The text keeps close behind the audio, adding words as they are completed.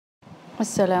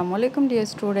Assalamu alaikum dear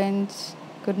students.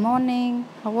 Good morning.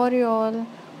 How are you all?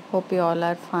 Hope you all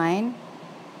are fine.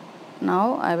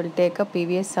 Now I will take a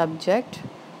previous subject,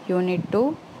 Unit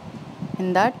 2.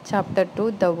 In that chapter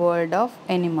 2, the world of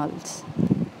animals.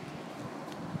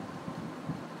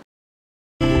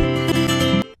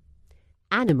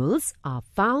 Animals are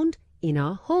found in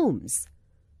our homes,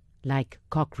 like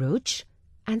cockroach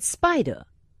and spider.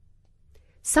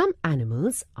 Some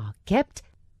animals are kept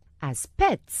as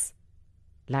pets,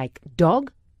 like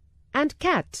dog and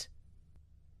cat.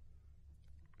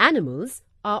 Animals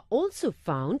are also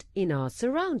found in our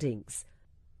surroundings,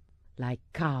 like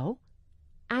cow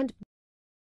and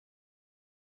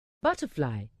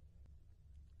butterfly,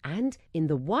 and in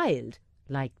the wild,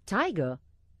 like tiger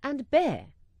and bear.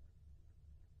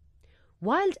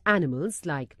 Wild animals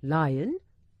like lion,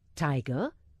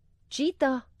 tiger,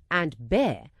 cheetah and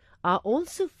bear are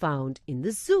also found in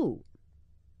the zoo.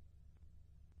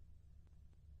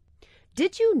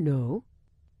 Did you know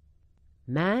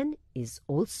man is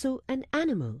also an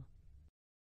animal?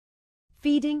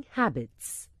 Feeding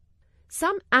habits.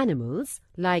 Some animals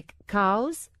like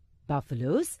cows,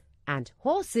 buffaloes and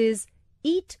horses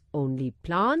eat only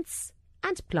plants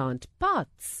and plant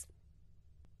parts.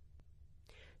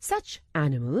 Such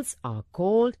animals are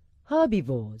called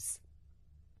herbivores.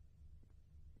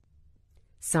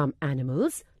 Some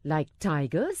animals like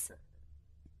tigers,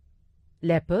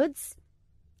 leopards,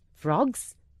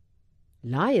 frogs,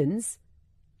 lions,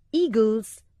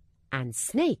 eagles and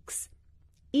snakes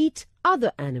eat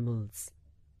other animals.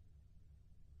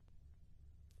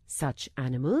 Such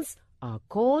animals are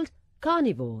called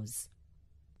carnivores.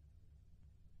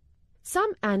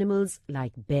 Some animals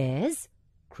like bears,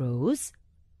 crows,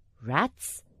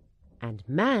 rats and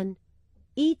man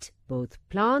eat both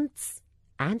plants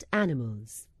and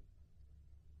animals.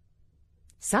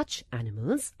 Such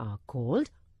animals are called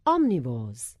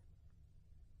omnivores.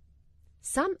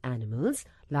 Some animals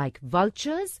like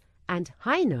vultures and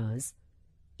hyenas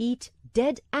eat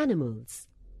dead animals.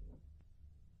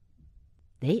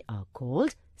 They are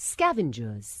called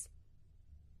scavengers.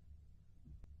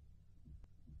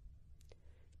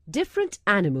 Different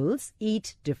animals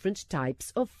eat different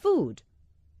types of food.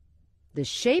 The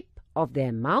shape of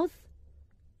their mouth,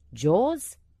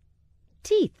 jaws,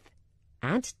 teeth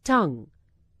and tongue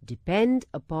depend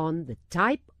upon the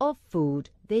type of food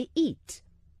they eat.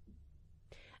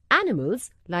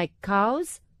 Animals like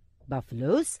cows,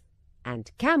 buffaloes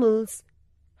and camels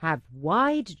have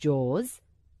wide jaws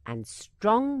and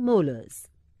strong molars.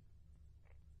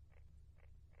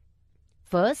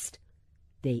 First,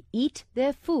 they eat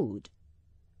their food.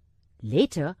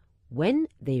 Later, when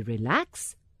they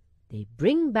relax, they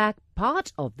bring back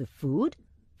part of the food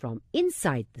from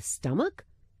inside the stomach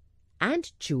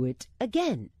and chew it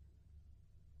again.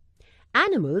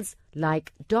 Animals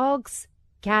like dogs,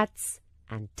 cats,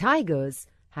 and tigers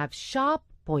have sharp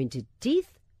pointed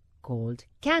teeth called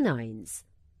canines,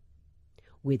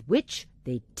 with which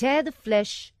they tear the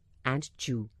flesh and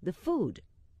chew the food.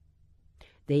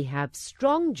 They have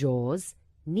strong jaws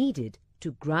needed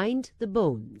to grind the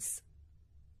bones.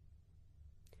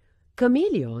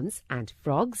 Chameleons and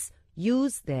frogs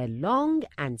use their long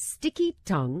and sticky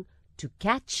tongue to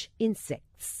catch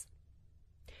insects.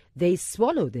 They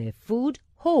swallow their food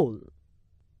whole.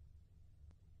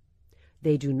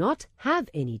 They do not have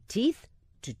any teeth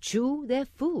to chew their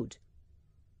food.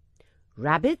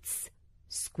 Rabbits,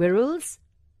 squirrels,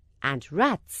 and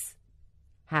rats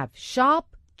have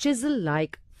sharp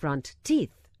chisel-like front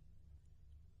teeth.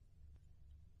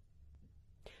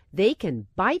 They can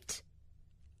bite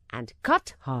and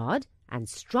cut hard and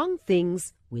strong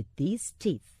things with these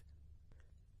teeth.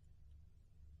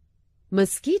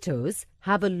 Mosquitoes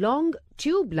have a long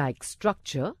tube-like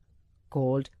structure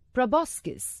called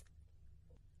proboscis,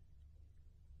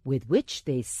 with which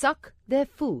they suck their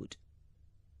food.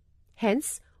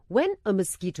 Hence, when a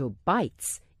mosquito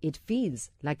bites, it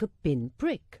feels like a pin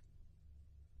prick.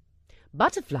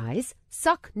 Butterflies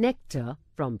suck nectar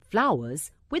from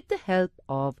flowers with the help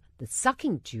of the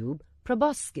sucking tube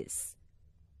proboscis.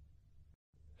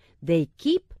 They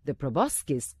keep the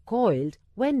proboscis coiled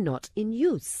when not in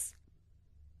use.